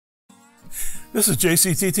This is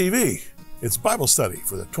JCT TV. It's Bible study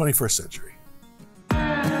for the 21st century.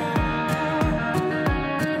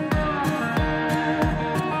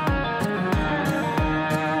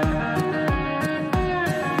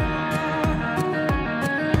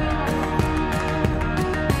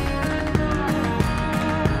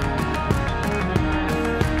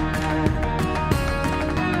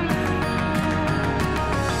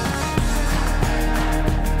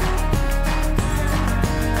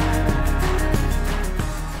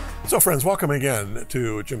 So friends, welcome again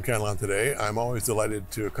to Jim Cantelon Today. I'm always delighted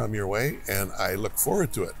to come your way, and I look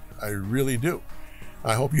forward to it. I really do.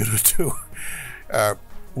 I hope you do too.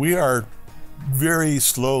 We are very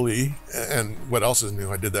slowly, and what else is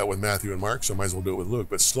new? I did that with Matthew and Mark, so I might as well do it with Luke,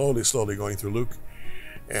 but slowly going through Luke.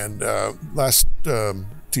 And last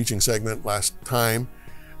teaching segment, last time,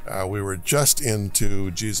 we were just into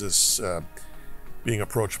Jesus being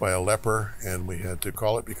approached by a leper, and we had to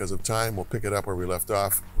call it because of time. We'll pick it up where we left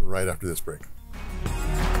off right after this break.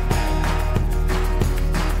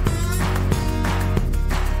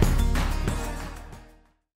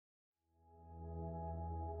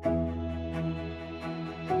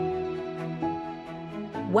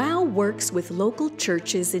 WOW works with local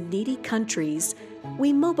churches in needy countries.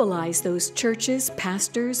 We mobilize those churches,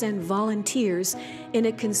 pastors, and volunteers in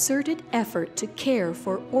a concerted effort to care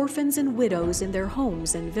for orphans and widows in their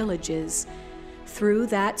homes and villages. Through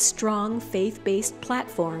that strong faith-based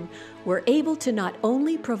platform, we're able to not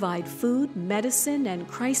only provide food, medicine, and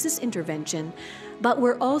crisis intervention, but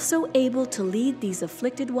we're also able to lead these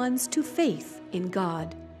afflicted ones to faith in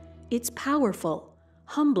God. It's powerful,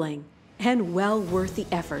 humbling, and well worth the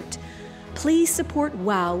effort. Please support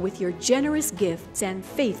WOW with your generous gifts and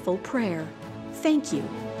faithful prayer. Thank you.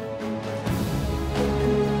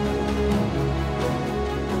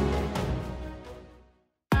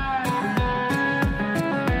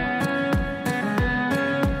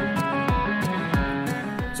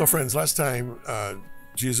 So friends, last time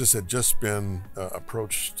Jesus had just been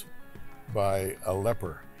approached by a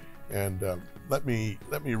leper. And let me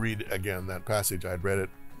read again that passage. I had read it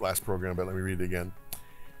last program, but let me read it again.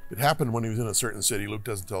 It happened when he was in a certain city. Luke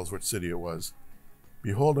doesn't tell us which city it was.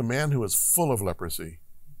 Behold, a man who was full of leprosy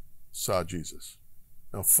saw Jesus.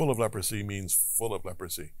 Now, full of leprosy means full of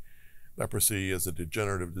leprosy. Leprosy is a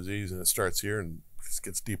degenerative disease, and it starts here and just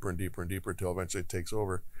gets deeper and deeper and deeper until eventually it takes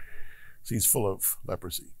over. So he's full of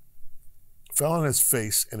leprosy. Fell on his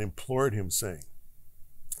face and implored him, saying,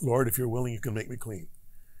 Lord, if you're willing, you can make me clean.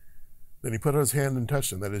 Then he put out his hand and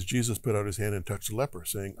touched him. That is, Jesus put out his hand and touched the leper,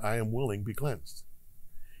 saying, I am willing, be cleansed.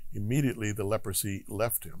 Immediately the leprosy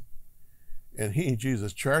left him. And he,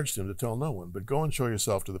 Jesus, charged him to tell no one, but go and show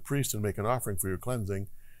yourself to the priest and make an offering for your cleansing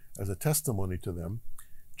as a testimony to them,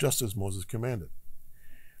 just as Moses commanded.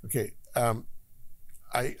 Okay,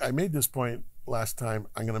 I made this point last time.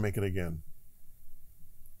 I'm going to make it again.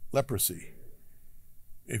 Leprosy.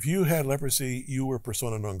 If you had leprosy, you were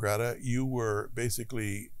persona non grata. You were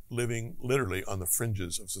basically living literally on the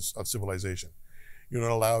fringes of civilization. You're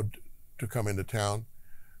not allowed to come into town.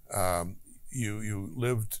 You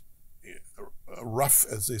lived rough,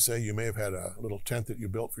 as they say. You may have had a little tent that you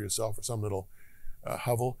built for yourself or some little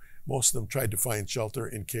hovel. Most of them tried to find shelter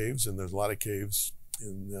in caves, and there's a lot of caves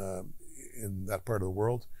in that part of the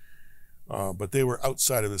world. But they were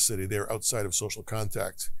outside of the city. They were outside of social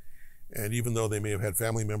contact. And even though they may have had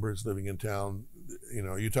family members living in town, you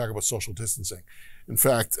know, you talk about social distancing. In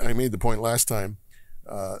fact, I made the point last time,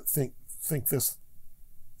 think this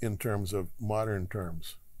in terms of modern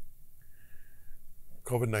terms.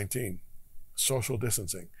 COVID-19, social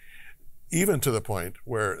distancing, even to the point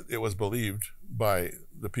where it was believed by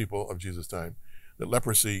the people of Jesus' time that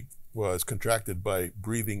leprosy was contracted by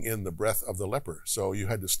breathing in the breath of the leper. So you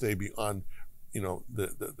had to stay beyond, you know,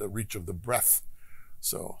 the reach of the breath.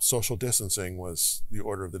 So social distancing was the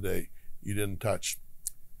order of the day. You didn't touch.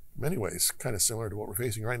 In many ways, kind of similar to what we're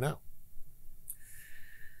facing right now.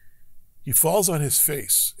 He falls on his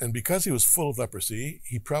face, and because he was full of leprosy,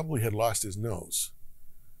 he probably had lost his nose.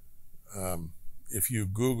 If you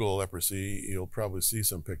Google leprosy, you'll probably see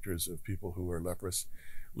some pictures of people who are leprous,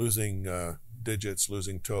 losing digits,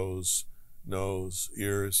 losing toes, nose,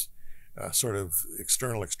 ears, sort of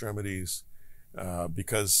external extremities,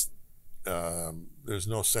 because there's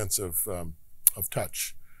no sense of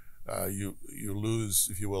touch. You lose,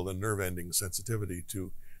 if you will, the nerve ending sensitivity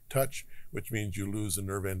to touch, which means you lose the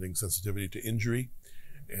nerve ending sensitivity to injury.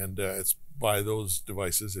 And it's by those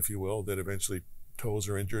devices, if you will, that eventually toes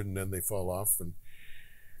are injured and then they fall off. And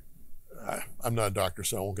I'm not a doctor,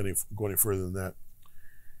 so I won't go any further than that.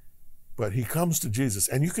 But he comes to Jesus,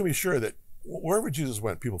 and you can be sure that wherever Jesus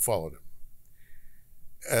went, people followed him.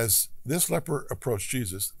 as this leper approached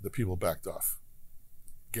Jesus, the people backed off.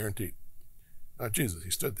 Guaranteed. Not Jesus,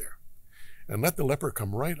 he stood there. And let the leper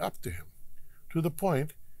come right up to him, to the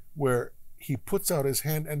point where he puts out his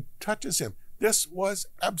hand and touches him. This was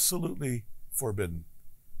absolutely forbidden.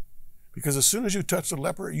 Because as soon as you touched the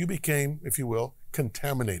leper, you became, if you will,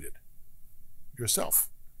 contaminated yourself.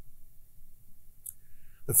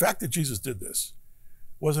 The fact that Jesus did this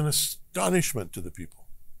was an astonishment to the people,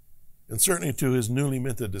 and certainly to his newly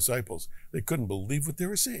minted disciples. They couldn't believe what they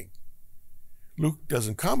were seeing. Luke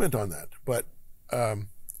doesn't comment on that, but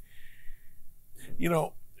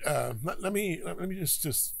let me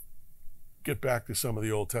just get back to some of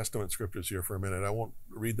the Old Testament scriptures here for a minute. I won't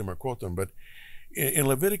read them or quote them, but in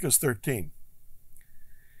Leviticus 13,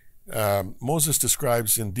 Moses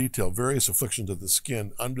describes in detail various afflictions of the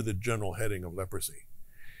skin under the general heading of leprosy.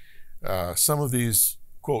 Some of these,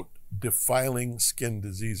 quote, defiling skin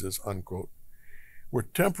diseases, unquote, were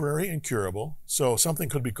temporary and curable. So something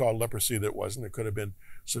could be called leprosy that wasn't. It could have been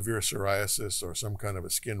severe psoriasis or some kind of a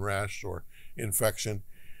skin rash or infection.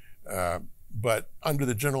 But under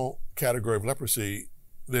the general category of leprosy,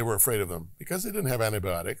 they were afraid of them because they didn't have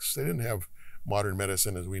antibiotics. They didn't have modern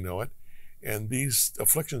medicine as we know it. And these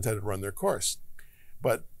afflictions had to run their course.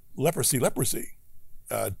 But leprosy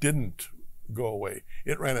didn't go away.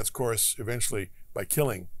 It ran its course eventually by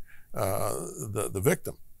killing the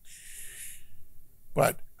victim.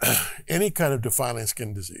 But any kind of defiling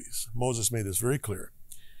skin disease, Moses made this very clear,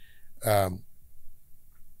 had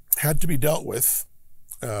to be dealt with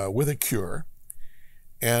a cure,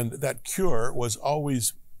 and that cure was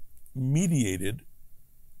always mediated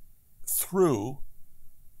through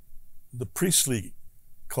the priestly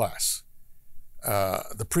class.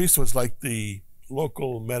 The priest was like the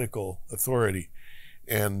local medical authority,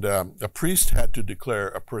 and a priest had to declare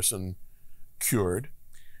a person cured,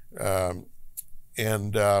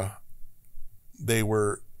 and they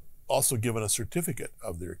were also given a certificate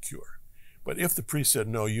of their cure. But if the priest said,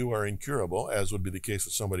 no, you are incurable, as would be the case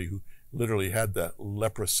with somebody who literally had that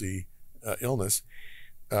leprosy illness,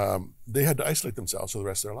 they had to isolate themselves for the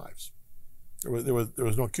rest of their lives. There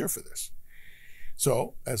was no cure for this.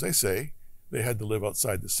 So, as I say, they had to live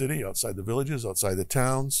outside the city, outside the villages, outside the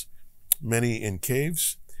towns, many in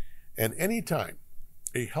caves. And any time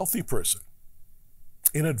a healthy person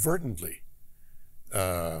inadvertently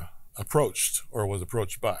approached or was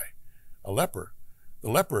approached by a leper,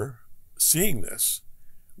 the leper, seeing this,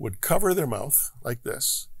 would cover their mouth like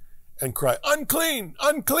this and cry, unclean,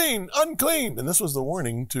 unclean, unclean. And this was the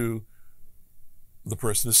warning to the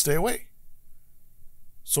person to stay away.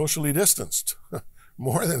 Socially distanced,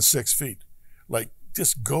 more than 6 feet. Like,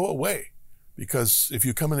 just go away, because if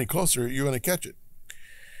you come any closer, you're going to catch it.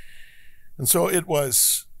 And so it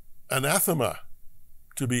was anathema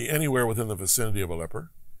to be anywhere within the vicinity of a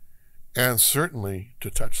leper, and certainly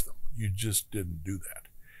to touch them. You just didn't do that.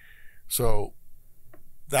 So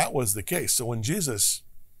that was the case. So when Jesus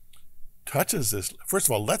touches this, first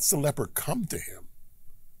of all, lets the leper come to him.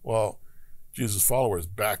 Well, Jesus' followers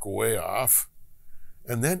back way off.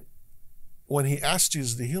 And then when he asks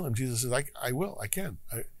Jesus to heal him, Jesus says, I will, I can.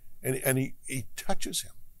 And he touches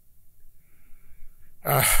him.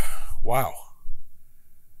 Wow.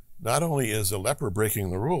 Not only is a leper breaking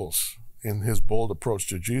the rules in his bold approach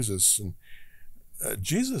to Jesus, and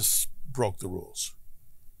Jesus broke the rules,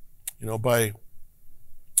 by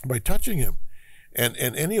touching him. And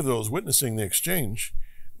any of those witnessing the exchange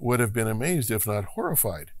would have been amazed, if not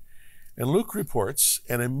horrified. And Luke reports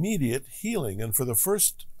an immediate healing. And for the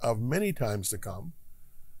first of many times to come,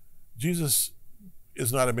 Jesus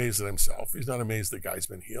is not amazed at himself. He's not amazed the guy's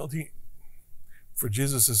been healed. For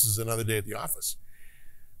Jesus, this is another day at the office.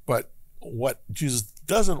 But what Jesus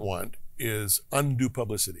doesn't want is undue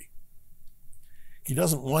publicity. He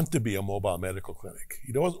doesn't want to be a mobile medical clinic.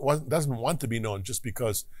 He doesn't want to be known just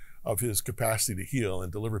because of his capacity to heal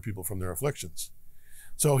and deliver people from their afflictions.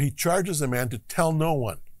 So he charges the man to tell no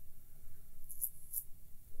one.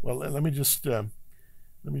 Well, let me just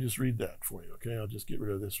read that for you, okay? I'll just get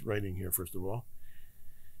rid of this writing here first of all.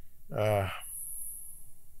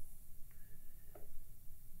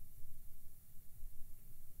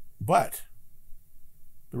 But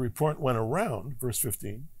the report went around, verse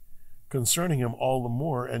 15, concerning him all the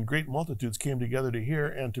more, and great multitudes came together to hear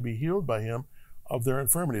and to be healed by him of their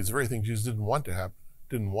infirmities. The very thing Jesus didn't want to happen,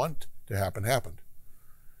 happened.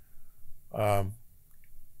 And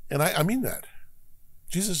I mean that.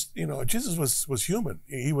 Jesus was human.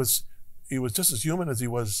 He was just as human as he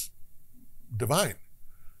was divine.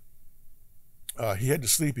 He had to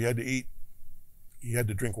sleep, he had to eat, he had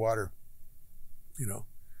to drink water,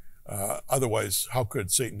 otherwise, how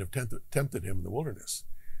could Satan have tempted him in the wilderness?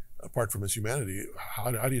 apart from his humanity,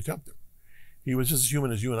 how do you tempt him? He was just as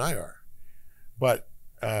human as you and I are. But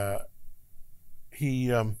he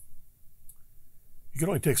could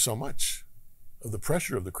only take so much of the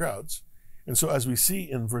pressure of the crowds. And so as we see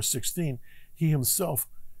in verse 16, he himself,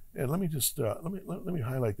 and let me just, let me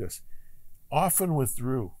highlight this, often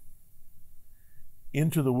withdrew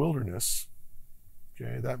into the wilderness,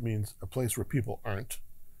 okay, that means a place where people aren't,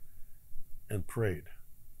 and prayed.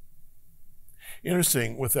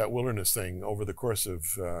 Interesting with that wilderness thing over the course of,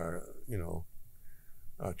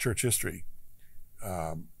 church history,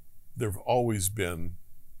 there have always been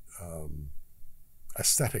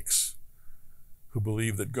ascetics who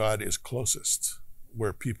believe that God is closest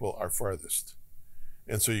where people are farthest.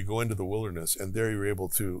 And so you go into the wilderness, and there you're able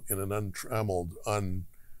to, in an untrammeled,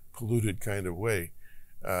 unpolluted kind of way,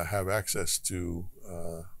 have access to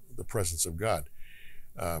the presence of God.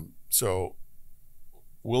 So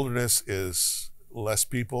wilderness is less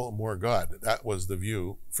people, more God. That was the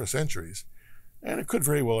view for centuries. And it could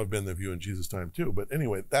very well have been the view in Jesus' time too. But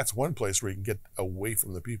anyway, that's one place where you can get away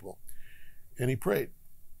from the people. And he prayed,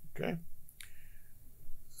 okay?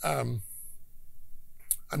 I'm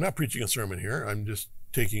not preaching a sermon here. I'm just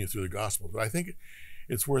taking you through the Gospels. But I think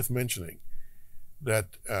it's worth mentioning that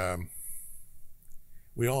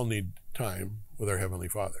we all need time with our Heavenly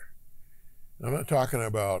Father. And I'm not talking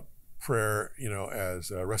about prayer, as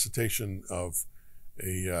a recitation of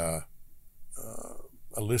a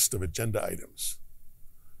list of agenda items.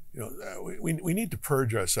 We need to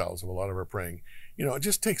purge ourselves of a lot of our praying.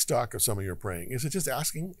 Just take stock of some of your praying. Is it just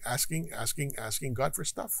asking God for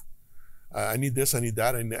stuff? I need this, I need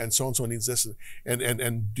that, and so-and-so needs this.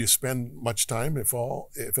 And do you spend much time, if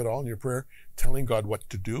at all, in your prayer, telling God what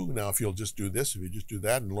to do? Now, if you'll just do this, if you just do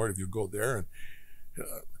that, and Lord, if you go there. And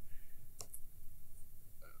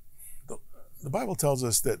the Bible tells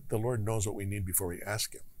us that the Lord knows what we need before we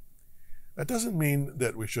ask him. That doesn't mean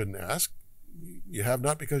that we shouldn't ask. You have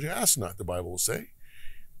not because you ask not, the Bible will say.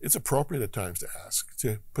 It's appropriate at times to ask,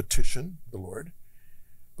 to petition the Lord.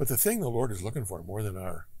 But the thing the Lord is looking for more than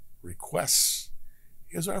our requests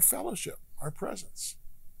is our fellowship, our presence.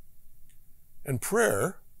 And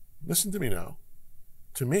prayer, listen to me now,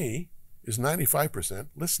 to me is 95%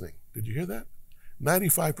 listening. Did you hear that?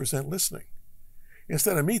 95% listening.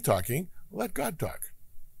 Instead of me talking, let God talk.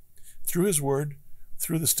 Through his word,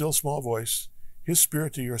 through the still small voice, his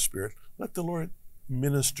spirit to your spirit, let the Lord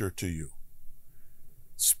minister to you.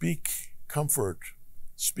 Speak comfort,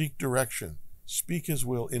 speak direction, speak his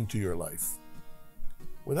will into your life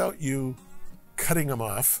without you cutting him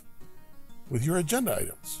off with your agenda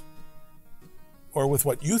items or with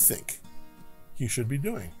what you think he should be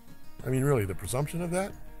doing. I mean, really, the presumption of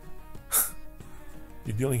that?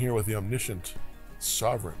 You're dealing here with the omniscient,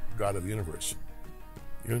 sovereign God of the universe.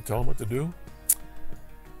 You're going to tell him what to do?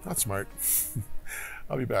 Not smart.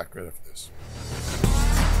 I'll be back right after this.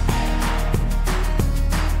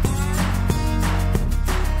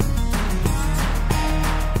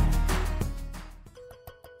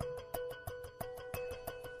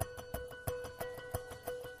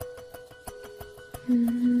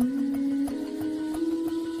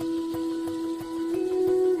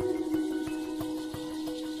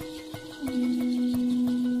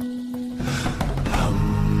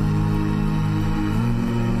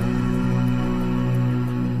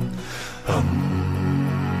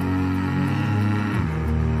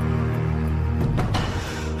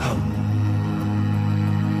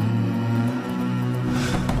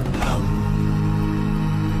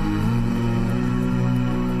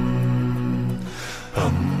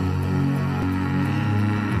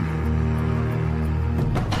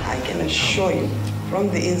 Assure you from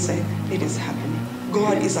the inside it is happening.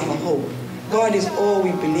 God is our hope. God is all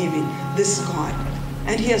we believe in, this God.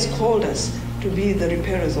 And he has called us to be the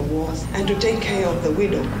repairers of walls and to take care of the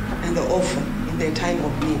widow and the orphan in their time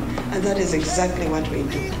of need. And that is exactly what we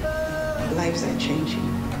do. Lives are changing.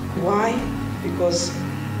 Why? Because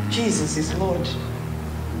Jesus is Lord.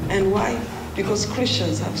 And why? Because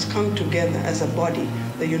Christians have come together as a body.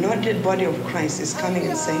 The united body of Christ is coming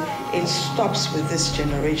and saying, it stops with this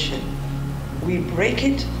generation. We break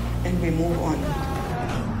it and we move on.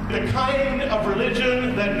 The kind of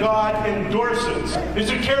religion that God endorses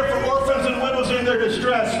is to care for orphans and widows in their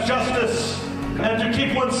distress, justice, and to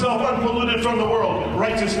keep oneself unpolluted from the world,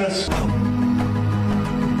 righteousness.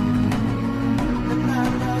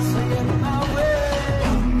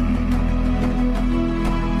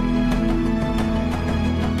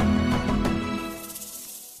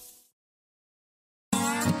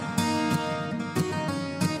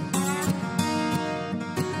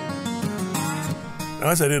 Now,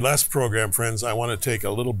 as I did last program, friends, I want to take a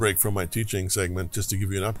little break from my teaching segment just to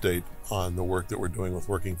give you an update on the work that we're doing with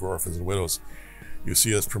Working for Orphans and Widows. You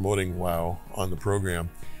see us promoting WOW on the program.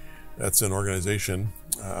 That's an organization,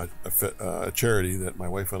 a charity that my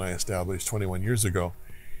wife and I established 21 years ago,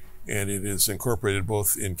 and it is incorporated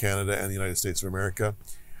both in Canada and the United States of America.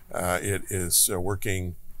 It is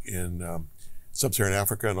working in sub-Saharan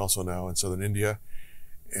Africa and also now in southern India,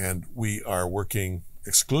 and we are working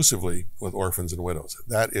exclusively with orphans and widows.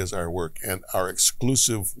 That is our work, and our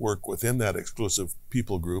exclusive work within that exclusive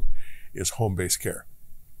people group is home-based care.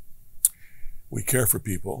 We care for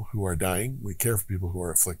people who are dying. We care for people who are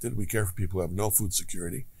afflicted. We care for people who have no food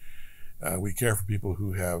security. We care for people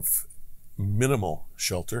who have minimal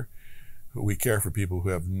shelter. We care for people who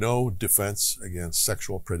have no defense against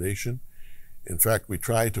sexual predation. In fact, we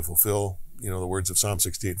try to fulfill, the words of Psalm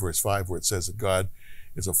 68, verse 5, where it says that God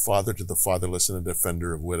is a father to the fatherless and a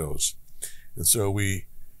defender of widows. And so we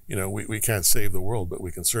can't save the world, but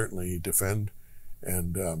we can certainly defend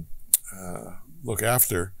and look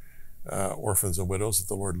after orphans and widows that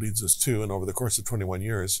the Lord leads us to. And over the course of 21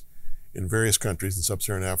 years, in various countries in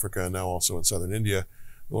sub-Saharan Africa and now also in southern India,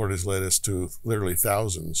 the Lord has led us to literally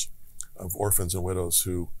thousands of orphans and widows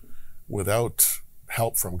who, without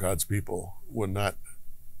help from God's people, would not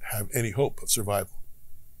have any hope of survival.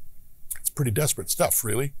 It's pretty desperate stuff,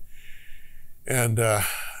 really. And a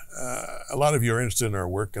lot of you are interested in our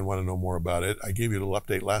work and want to know more about it. I gave you a little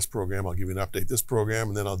update last program. I'll give you an update this program,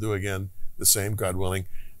 and then I'll do again the same, God willing,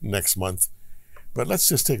 next month. But let's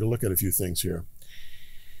just take a look at a few things here.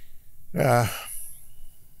 The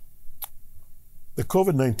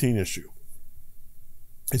COVID-19 issue,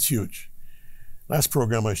 it's huge. Last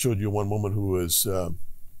program I showed you one woman who was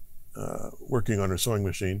working on her sewing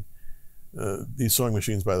machine. These sewing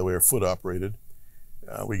machines, by the way, are foot operated.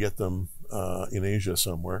 We get them in Asia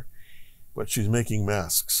somewhere. But she's making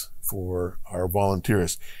masks for our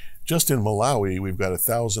volunteers. Just in Malawi, we've got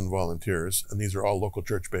 1,000 volunteers, and these are all local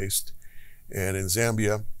church-based. And in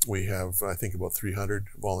Zambia, we have, I think, about 300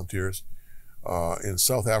 volunteers. In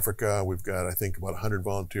South Africa, we've got, I think, about 100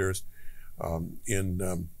 volunteers.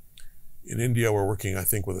 In India, we're working, I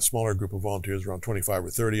think, with a smaller group of volunteers, around 25 or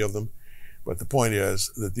 30 of them. But the point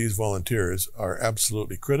is that these volunteers are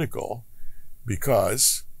absolutely critical,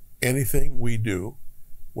 because anything we do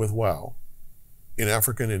with WOW in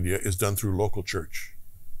Africa and India is done through local church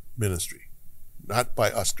ministry, not by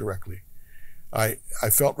us directly. I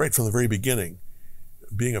felt right from the very beginning,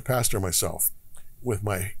 being a pastor myself, with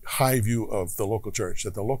my high view of the local church,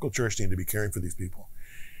 that the local church needed to be caring for these people.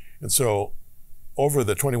 And so over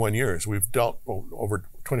the 21 years, we've dealt over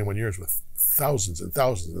 21 years with thousands and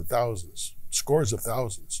thousands and thousands, scores of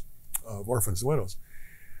thousands of orphans and widows.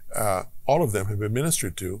 All of them have been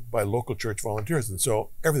ministered to by local church volunteers. And so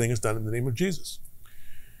everything is done in the name of Jesus.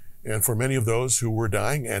 And for many of those who were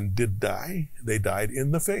dying and did die, they died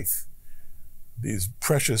in the faith. These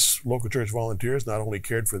precious local church volunteers not only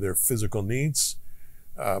cared for their physical needs,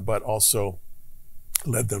 but also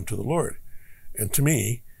led them to the Lord. And to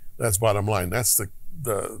me, that's bottom line. That's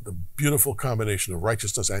the beautiful combination of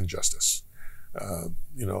righteousness and justice.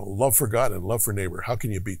 Love for God and love for neighbor. How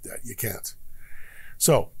can you beat that? You can't.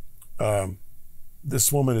 So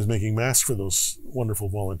this woman is making masks for those wonderful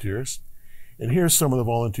volunteers. And here's some of the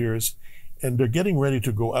volunteers, and they're getting ready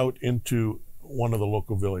to go out into one of the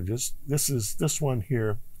local villages. This one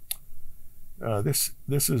here. This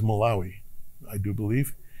is Malawi, I do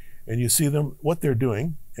believe. And you see them, what they're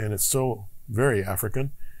doing, and it's so very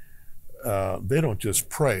African. They don't just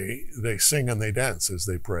pray, they sing and they dance as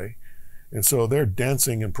they pray. And so they're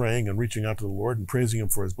dancing and praying and reaching out to the Lord and praising Him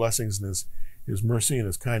for His blessings and His mercy and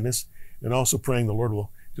His kindness, and also praying the Lord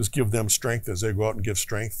will just give them strength as they go out and give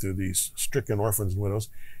strength to these stricken orphans and widows.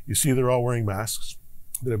 You see they're all wearing masks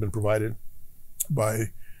that have been provided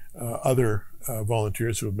by other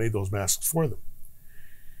volunteers who have made those masks for them.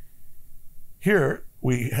 Here,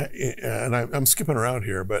 I'm skipping around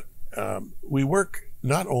here, but we work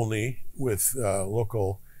not only with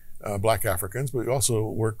local Black Africans, but we also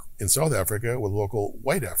work in South Africa with local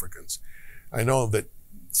white Africans. I know that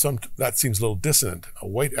that seems a little dissonant. A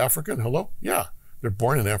white African, hello? Yeah, they're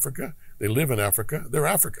born in Africa, they live in Africa, they're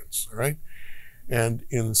Africans, all right? And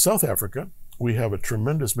in South Africa, we have a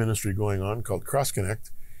tremendous ministry going on called Cross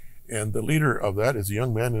Connect, and the leader of that is a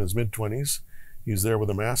young man in his mid-20s. He's there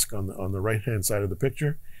with a mask on the right-hand side of the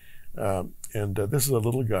picture. This is a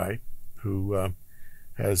little guy who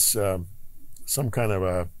has some kind of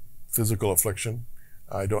a physical affliction.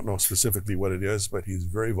 I don't know specifically what it is, but he's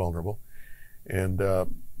very vulnerable. And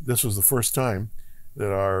this was the first time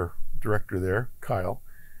that our director there, Kyle,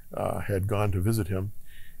 had gone to visit him.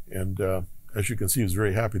 And as you can see, he was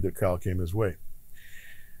very happy that Kyle came his way.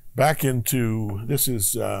 Back into, this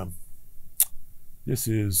is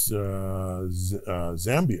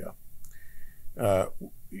Zambia.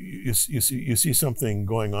 You see something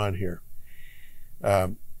going on here.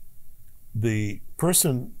 The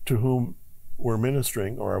person to whom we're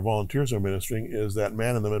ministering, or our volunteers are ministering, is that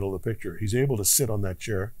man in the middle of the picture. He's able to sit on that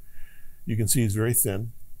chair. You can see he's very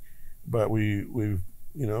thin, but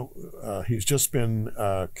he's just been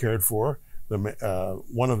cared for.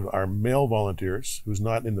 One of our male volunteers, who's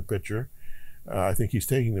not in the picture, I think he's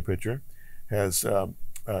taking the picture, has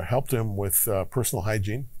helped him with personal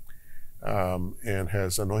hygiene and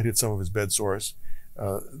has anointed some of his bed sores.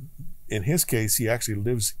 In his case, he actually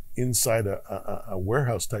lives inside a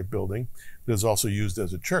warehouse type building that is also used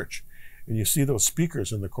as a church. And you see those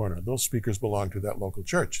speakers in the corner. Those speakers belong to that local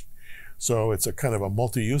church. So it's a kind of a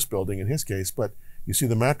multi-use building in his case, but you see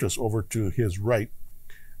the mattress over to his right,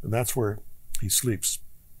 and that's where he sleeps.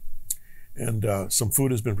 And some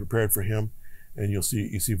food has been prepared for him, and you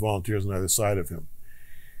see volunteers on either side of him.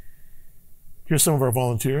 Here's some of our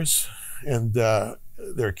volunteers, and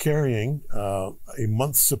they're carrying a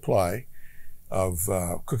month's supply of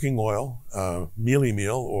cooking oil, mealie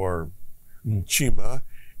meal, or nchima.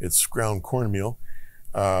 It's ground cornmeal.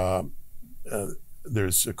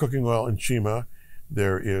 There's cooking oil nchima.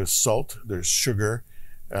 There is salt. There's sugar.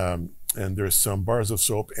 And there's some bars of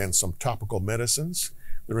soap and some topical medicines.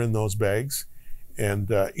 They're in those bags.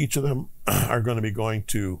 And each of them are going to be going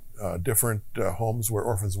to different homes where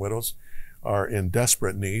orphans and widows are in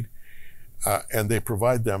desperate need. And they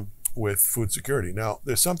provide them with food security. Now,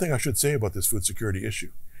 there's something I should say about this food security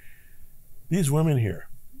issue. These women here,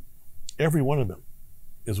 every one of them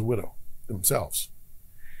is a widow themselves.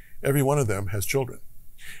 Every one of them has children.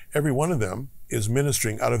 Every one of them is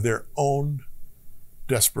ministering out of their own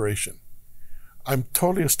desperation. I'm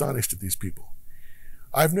totally astonished at these people.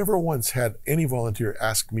 I've never once had any volunteer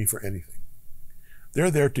ask me for anything.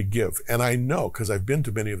 They're there to give, and I know, because I've been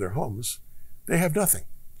to many of their homes, they have nothing.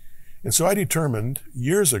 And so I determined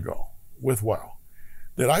years ago with WOW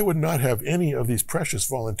that I would not have any of these precious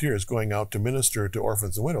volunteers going out to minister to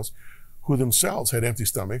orphans and widows who themselves had empty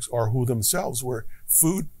stomachs or who themselves were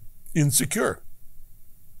food insecure.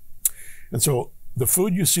 And so the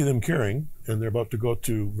food you see them carrying, and they're about to go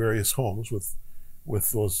to various homes with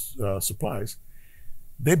those supplies,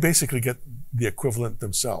 they basically get the equivalent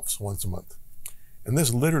themselves once a month. And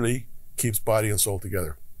this literally keeps body and soul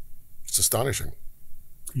together. It's astonishing.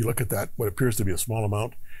 You look at that, what appears to be a small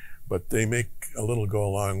amount, but they make a little go a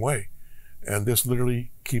long way. And this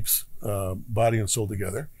literally keeps body and soul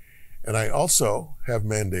together. And I also have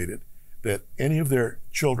mandated that any of their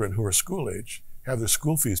children who are school age have their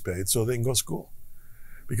school fees paid so they can go to school.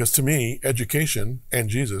 Because to me, education and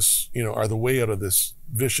Jesus, are the way out of this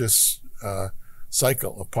vicious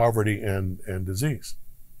cycle of poverty and disease.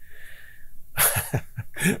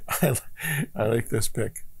 I like this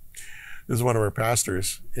pic. This is one of our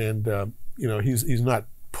pastors, and he's not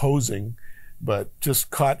posing, but just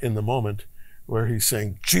caught in the moment where he's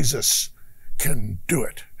saying, Jesus can do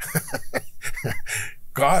it.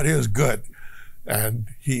 God is good, and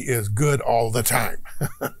he is good all the time.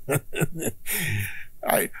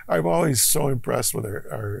 I'm always so impressed with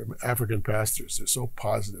our African pastors. They're so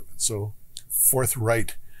positive and so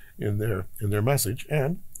forthright in their message,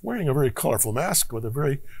 and wearing a very colorful mask with a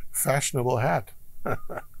very fashionable hat.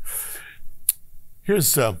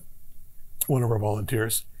 Here's one of our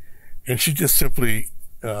volunteers, and she just simply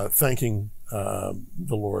thanking the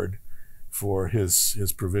Lord for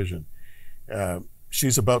his provision.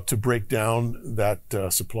 She's about to break down that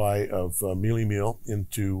supply of mealie meal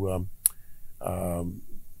into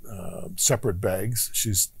separate bags.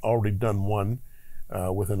 She's already done one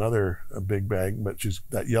with another big bag, but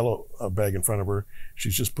that yellow bag in front of her,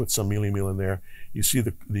 she's just put some mealie meal in there. You see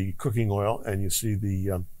the cooking oil, and you see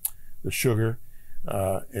the sugar,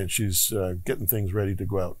 and she's getting things ready to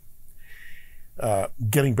go out.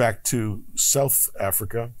 Getting back to South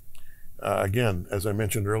Africa, again, as I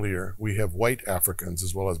mentioned earlier, we have white Africans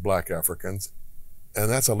as well as black Africans, and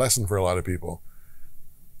that's a lesson for a lot of people.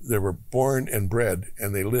 They were born and bred,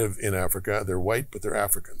 and they live in Africa. They're white, but they're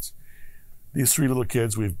Africans. These three little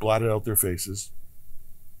kids, we've blotted out their faces,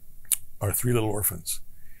 are three little orphans.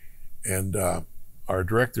 And our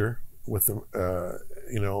director with them,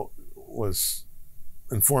 was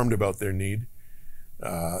informed about their need.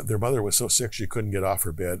 Their mother was so sick she couldn't get off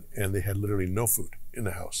her bed, and they had literally no food in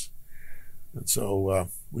the house. And so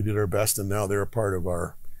we did our best, and now they're a part of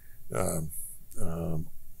our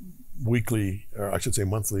weekly, or I should say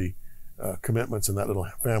monthly, commitments, and that little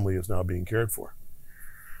family is now being cared for.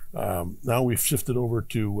 Now we've shifted over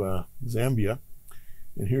to Zambia,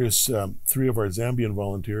 and here's 3 of our Zambian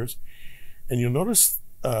volunteers. And you'll notice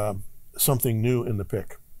something new in the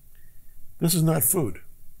pic. This is not food.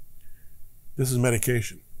 This is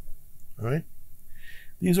medication, all right?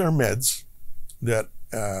 These are meds that,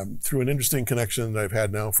 through an interesting connection that I've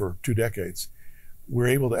had now for 2 decades, we're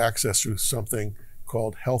able to access through something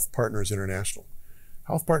called Health Partners International.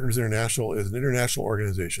 Health Partners International is an international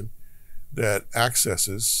organization that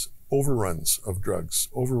accesses overruns of drugs,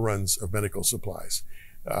 overruns of medical supplies.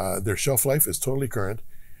 Their shelf life is totally current,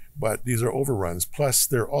 but these are overruns. Plus,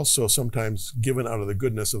 they're also sometimes given out of the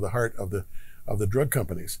goodness of the heart of the drug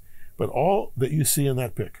companies. But all that you see in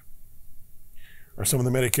that pic are some of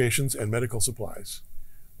the medications and medical supplies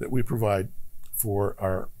that we provide for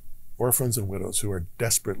our orphans and widows who are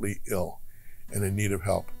desperately ill and in need of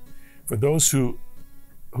help. For those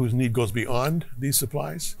whose need goes beyond these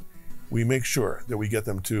supplies, we make sure that we get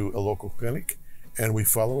them to a local clinic, and we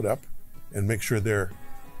follow it up and make sure they're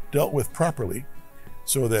dealt with properly,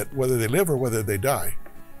 so that whether they live or whether they die,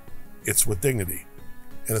 it's with dignity.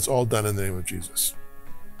 And it's all done in the name of Jesus.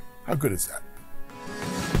 How good is that?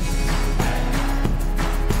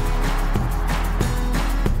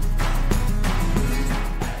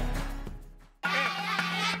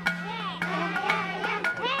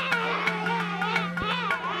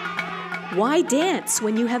 Why dance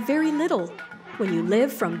when you have very little? When you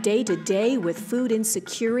live from day to day with food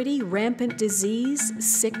insecurity, rampant disease,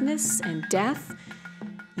 sickness, and death?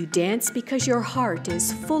 You dance because your heart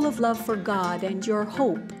is full of love for God and your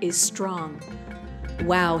hope is strong.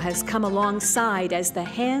 WOW has come alongside as the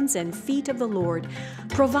hands and feet of the Lord,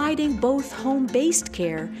 providing both home-based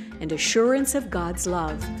care and assurance of God's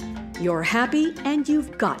love. You're happy and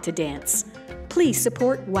you've got to dance. Please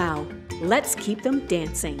support WOW. Let's keep them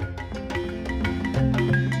dancing.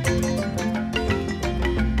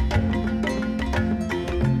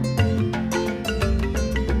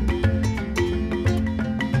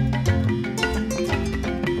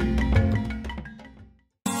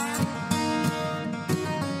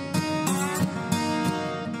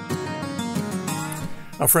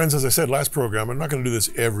 Now, friends, as I said last program, I'm not going to do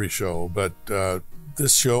this every show, but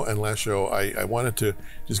this show and last show, I wanted to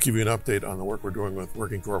just give you an update on the work we're doing with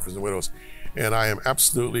Working for Orphans and Widows. And I am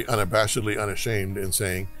absolutely unabashedly unashamed in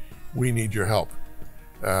saying we need your help.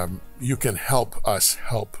 You can help us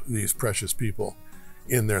help these precious people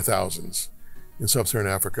in their thousands in sub-Saharan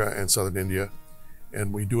Africa and southern India.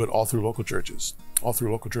 And we do it all through local churches, all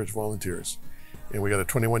through local church volunteers. And we got a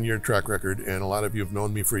 21-year track record, and a lot of you have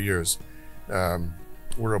known me for years.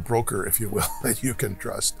 We're a broker, if you will, that you can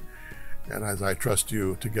trust. And as I trust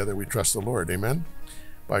you, together we trust the Lord. Amen?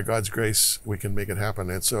 By God's grace, we can make it happen.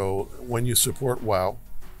 And so when you support WOW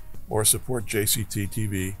or support JCT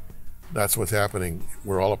TV, that's what's happening.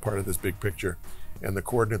 We're all a part of this big picture. And the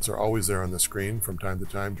coordinates are always there on the screen from time to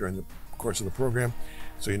time during the course of the program.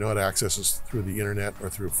 So you know how to access us through the internet or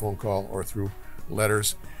through phone call or through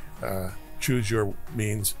letters. Choose your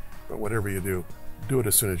means, but whatever you do, do it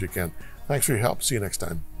as soon as you can. Thanks for your help. See you next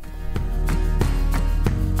time.